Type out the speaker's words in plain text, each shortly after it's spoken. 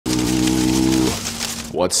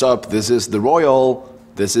What's up? This is the Royal.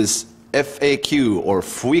 This is F.A.Q, or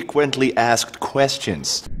Frequently Asked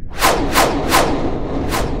Questions.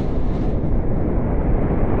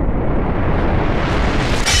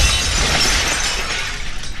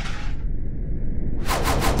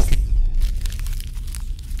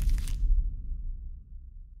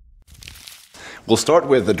 We'll start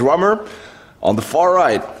with the drummer on the far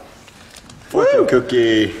right. Fortune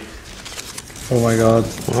cookie. Oh my god.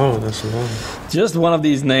 Oh, that's long. Just one of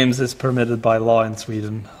these names is permitted by law in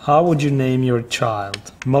Sweden. How would you name your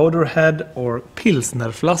child? Motorhead or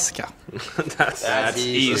Pilsnerflaska? That's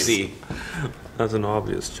easy. That's an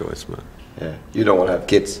obvious choice, man. Yeah, you don't want to have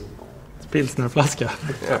kids. It's Pilsnerflaska.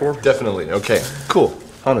 Yeah, definitely. Okay, cool.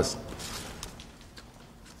 Hannes.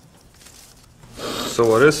 So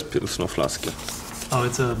what is Pilsnerflaska? Oh,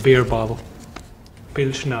 it's a beer bottle.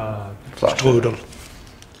 Pilsner Strudel.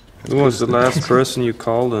 Who was the last person you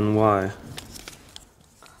called and why?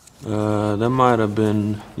 That might have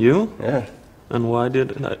been you. Yeah. And why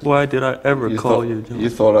did I ever call you? John? You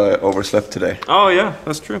thought I overslept today. Oh yeah,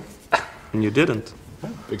 that's true. And you didn't.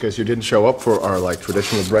 Because you didn't show up for our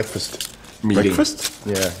traditional breakfast meeting. Breakfast?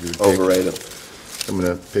 Yeah, you Overrated. I'm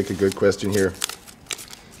gonna pick a good question here.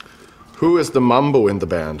 Who is the mambo in the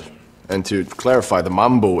band? And to clarify, the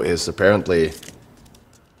mambo is apparently...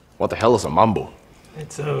 What the hell is a mambo?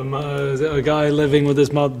 It's a guy living with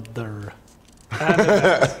his mother.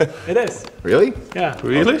 It is. Really? Yeah.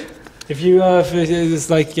 Really? If you, it's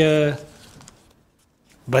like...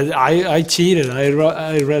 But I cheated. I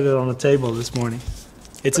read it on the table this morning.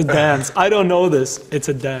 It's a dance. I don't know this. It's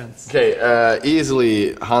a dance. Okay,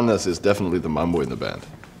 easily, Hannes is definitely the mambo in the band,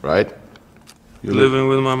 right? You living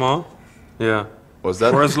with my mom? Yeah. Was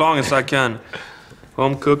that? For as long as I can.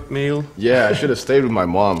 Home cooked meal. Yeah, I should have stayed with my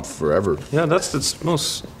mom forever. Yeah, that's the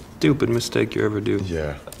most stupid mistake you ever do.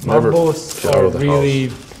 Yeah. Never Mambos get out are of the really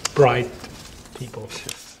house. bright people.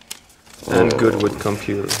 And good with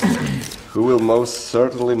computers. Who will most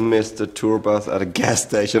certainly miss the tour bus at a gas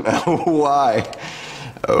station? Why?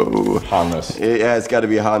 Oh, Hannes. Yeah, it's got to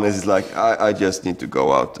be Hannes. It's like, I just need to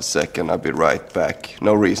go out a second. I'll be right back.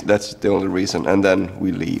 No reason. That's the only reason. And then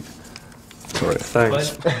we leave. Sorry.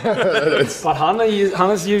 Thanks. But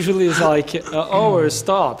Hannes usually is like, oh, we're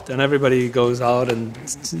stopped. And everybody goes out and,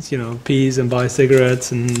 pees and buys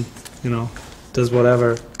cigarettes and, does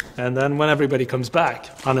whatever. And then when everybody comes back,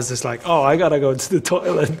 Hannes is like, oh, I gotta go to the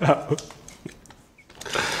toilet now.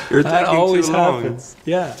 You're That taking always too long. happens.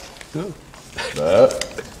 Yeah. No.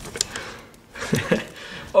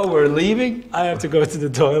 Oh, we're leaving? I have to go to the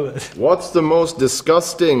toilet. What's the most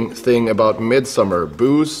disgusting thing about Midsummer?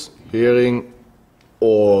 Booze, hearing,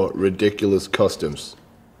 or ridiculous costumes?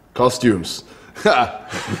 Costumes.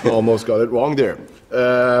 Ha! Almost got it wrong there.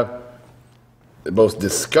 The most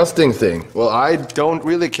disgusting thing? Well, I don't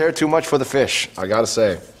really care too much for the fish, I gotta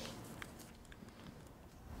say.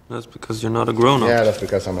 That's because you're not a grown-up. Yeah, that's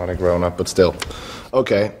because I'm not a grown-up, but still.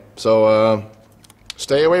 Okay, so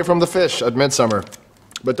stay away from the fish at Midsummer.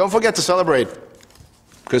 But don't forget to celebrate.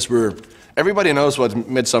 Because everybody knows what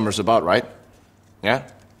Midsummer's about, right? Yeah?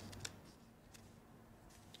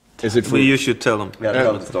 Is it You should tell them. Yeah,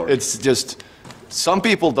 tell the story. It's just, some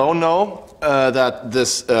people don't know that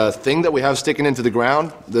this thing that we have sticking into the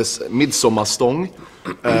ground, this midsommarstång,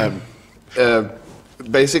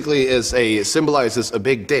 basically symbolizes a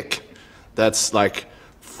big dick that's like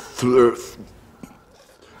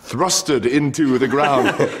thrusted into the ground,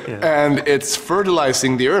 and it's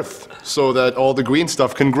fertilizing the earth so that all the green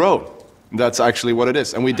stuff can grow. That's actually what it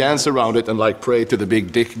is, and we dance around it and pray to the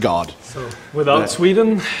big dick god. So without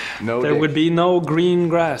Sweden, No there dick. would be no green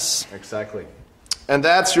grass. Exactly. And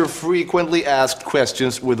that's your frequently asked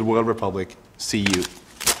questions with the World Republic. See you.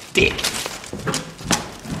 Dick.